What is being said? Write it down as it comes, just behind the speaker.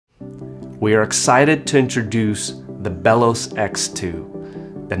We are excited to introduce the Bellos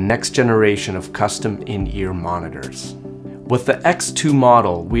X2, the next generation of custom in-ear monitors. With the X2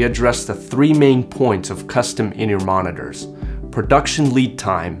 model, we address the three main points of custom in-ear monitors: production lead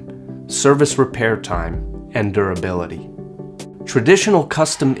time, service repair time, and durability. Traditional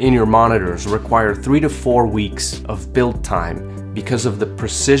custom in-ear monitors require 3 to 4 weeks of build time because of the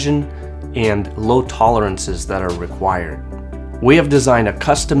precision and low tolerances that are required. We have designed a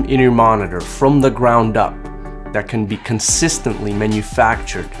custom in-ear monitor from the ground up that can be consistently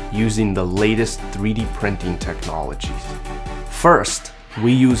manufactured using the latest 3D printing technologies. First,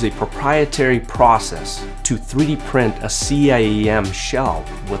 we use a proprietary process to 3D print a CIEM shell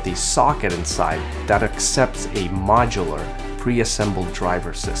with a socket inside that accepts a modular pre-assembled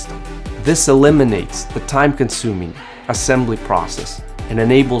driver system. This eliminates the time-consuming assembly process and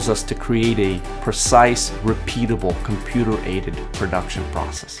enables us to create a precise, repeatable, computer-aided production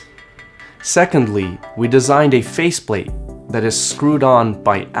process. Secondly, we designed a faceplate that is screwed on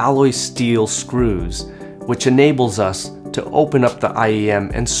by alloy steel screws, which enables us to open up the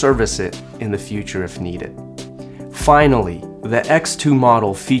IEM and service it in the future if needed. Finally, the X2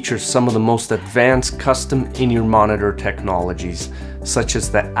 model features some of the most advanced custom in-ear monitor technologies, such as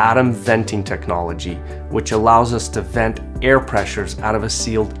the atom venting technology, which allows us to vent air pressures out of a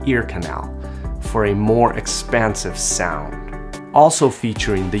sealed ear canal for a more expansive sound. Also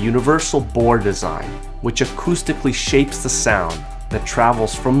featuring the universal bore design, which acoustically shapes the sound that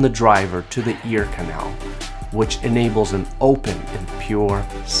travels from the driver to the ear canal, which enables an open and pure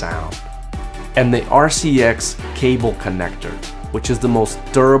sound. And the RCX Cable connector, which is the most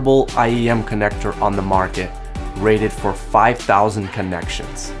durable IEM connector on the market, rated for 5,000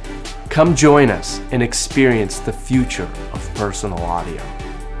 connections. Come join us and experience the future of personal audio.